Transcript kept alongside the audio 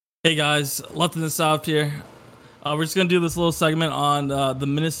Hey guys, Left in the South here. We're just gonna do this little segment on the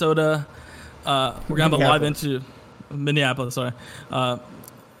Minnesota. We're gonna have a live Minneapolis. into Minneapolis. Sorry, uh,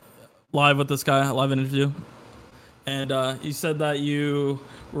 live with this guy, live interview. And you said that you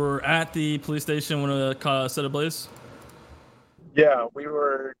were at the police station when it set ablaze. Yeah, we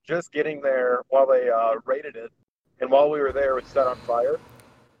were just getting there while they raided it, and while we were there, it was set on fire.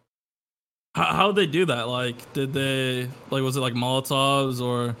 How did they do that? Like, did they like was it like Molotovs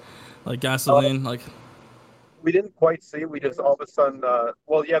or like Uh, gasoline? Like, we didn't quite see. We just all of a sudden,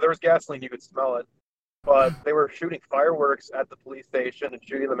 well, yeah, there was gasoline. You could smell it, but they were shooting fireworks at the police station and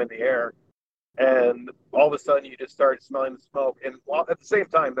shooting them in the air. And all of a sudden, you just started smelling the smoke. And while, at the same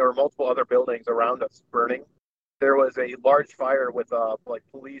time, there were multiple other buildings around us burning. There was a large fire with like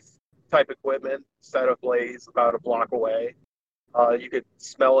police type equipment set ablaze about a block away. You could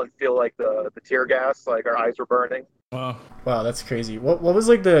smell and feel like the tear gas, like our eyes were burning. wow. Wow, that's crazy. What was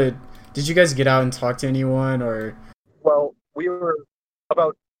like the? Did you guys get out and talk to anyone or? Well, we were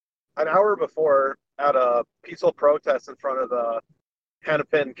about an hour before at a peaceful protest in front of the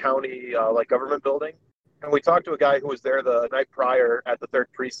Hennepin County like government building, and we talked to a guy who was there the night prior at the third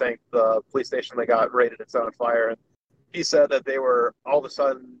precinct, the police station that got raided and set on fire, and he said that they were all of a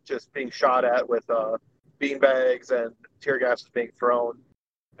sudden just being shot at with bean bags and tear gas was being thrown.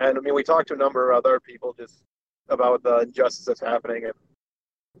 And I mean, we talked to a number of other people just about the injustice that's happening and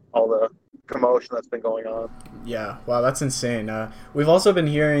all the commotion that's been going on. Yeah, wow, that's insane. We've also been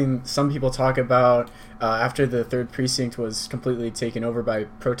hearing some people talk about after the third precinct was completely taken over by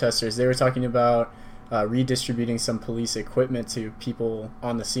protesters. They were talking about redistributing some police equipment to people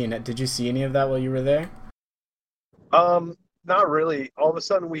on the scene. Did you see any of that while you were there? Not really. All of a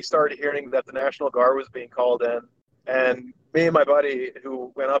sudden, we started hearing that the National Guard was being called in, and me and my buddy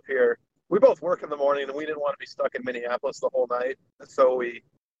who went up here, we both work in the morning, and we didn't want to be stuck in Minneapolis the whole night, so we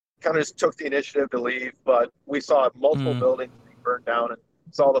kind of just took the initiative to leave. But we saw multiple Hmm. buildings being burned down and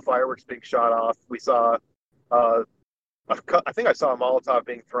saw the fireworks being shot off. We saw, uh, I think I saw a Molotov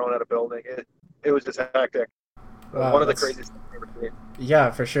being thrown at a building. It was just hectic. One Wow, of the that's craziest things I've ever seen.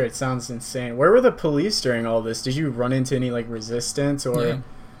 yeah, for sure. It sounds insane. Where were the police during all this? Did you run into any like resistance Yeah.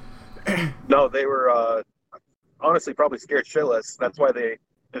 or? No, they were honestly probably scared shitless. That's why they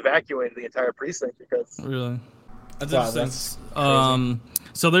evacuated the entire precinct because Really? That's Wow, interesting. that's crazy.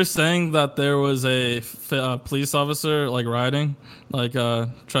 So they're saying that there was a police officer like rioting, like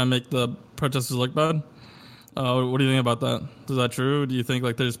trying to make the protesters look bad. What do you think about that? Is that true? Do you think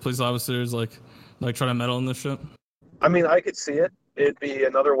like there's police officers like trying to meddle in this shit? I mean I could see it. It'd be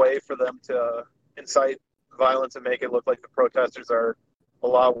another way for them to incite violence and make it look like the protesters are a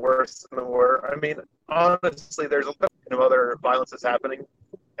lot worse than they were. I mean, honestly, there's a lot of other violence that's happening,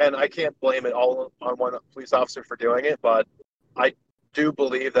 and I can't blame it all on one police officer for doing it. But I do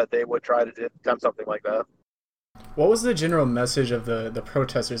believe that they would try to attempt something like that. What was the general message of the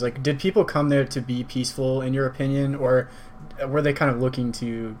protesters? Like, did people come there to be peaceful, in your opinion, or were they kind of looking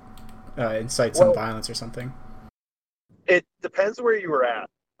to incite some Well, violence or something? it depends where you were at.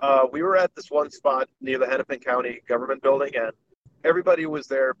 We were at this one spot near the Hennepin County government building, and everybody was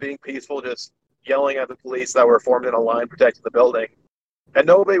there being peaceful, just yelling at the police that were formed in a line protecting the building. And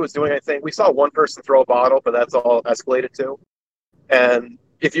nobody was doing anything. We saw one person throw a bottle, but that's all escalated to. And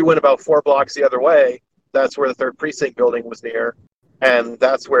if you went about 4 blocks the other way, that's where the third precinct building was near. And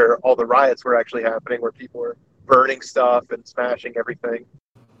that's where all the riots were actually happening, where people were burning stuff and smashing everything.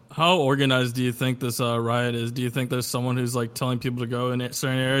 How organized do you think this riot is? Do you think there's someone who's like telling people to go in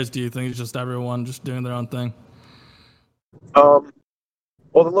certain areas? Do you think it's just everyone just doing their own thing? Um,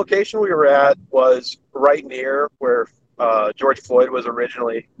 well, the location we were at was right near where George Floyd was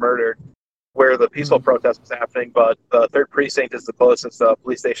originally murdered, where the peaceful Hmm. protest was happening. But the third precinct is the closest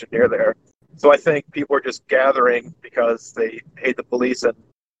police station near there. So I think people are just gathering because they hate the police and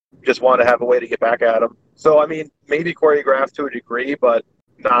just want to have a way to get back at them. So, I mean, maybe choreographed to a degree, but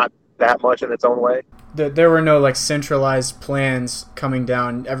not that much in its own way. There were no like centralized plans coming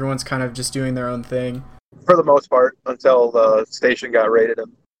down. Everyone's kind of just doing their own thing. For the most part, until the station got raided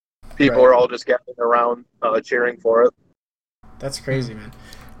and people Right. were all just gathering around cheering for it. That's Hmm. crazy, man.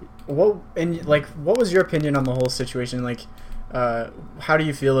 What was your opinion on the whole situation? Like, how do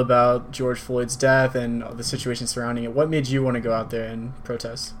you feel about George Floyd's death and the situation surrounding it? What made you want to go out there and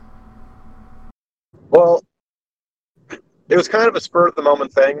protest? Well, it was kind of a spur of the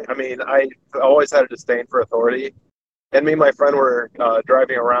moment thing. I mean, I always had a disdain for authority, and me and my friend were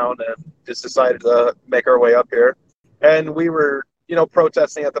driving around and just decided to make our way up here. And we were,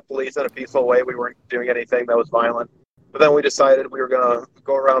 protesting at the police in a peaceful way. We weren't doing anything that was violent. But then we decided we were going to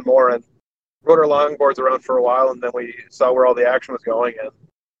go around more and rode our longboards around for a while, and then we saw where all the action was going. And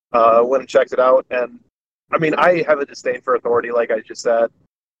went and checked it out. And I mean, I have a disdain for authority, like I just said.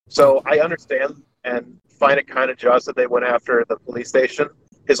 So I understand and find it kind of just that they went after the police station,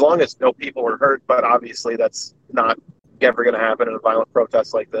 as long as no people were hurt. But obviously, that's not ever going to happen in a violent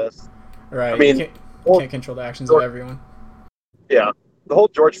protest like this. Right. I mean, you can't control the actions of everyone. Yeah. The whole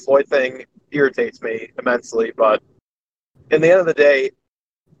George Floyd thing irritates me immensely. But in the end of the day,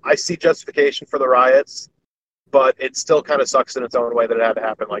 I see justification for the riots, but it still kind of sucks in its own way that it had to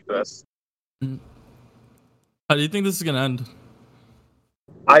happen like this. How do you think this is going to end?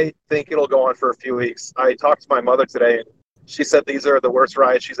 I think it'll go on for a few weeks. I talked to my mother today, and she said these are the worst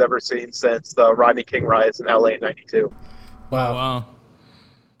riots she's ever seen since the Rodney King riots in LA in '92. Wow.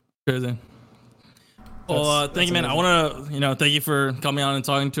 Crazy. Well, thank you, man. Amazing. I want to, thank you for coming on and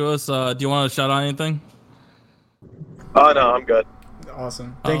talking to us. Do you want to shout out anything? No, I'm good.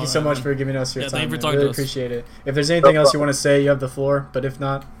 Awesome. Thank you so much for giving us your time. Thank you for talking really to us. Appreciate it. If there's anything else you want to say, you have the floor. But if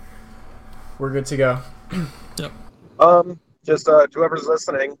not, we're good to go. Yep. Just whoever's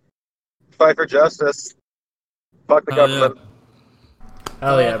listening, fight for justice. Fuck the government. Yeah.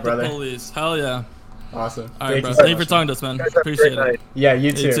 Hell yeah, brother. The police. Hell yeah. Awesome. All right, bro. Thank you for talking to us, man. Appreciate it. Yeah,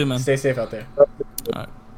 you too. You too, man. Stay safe out there. All right.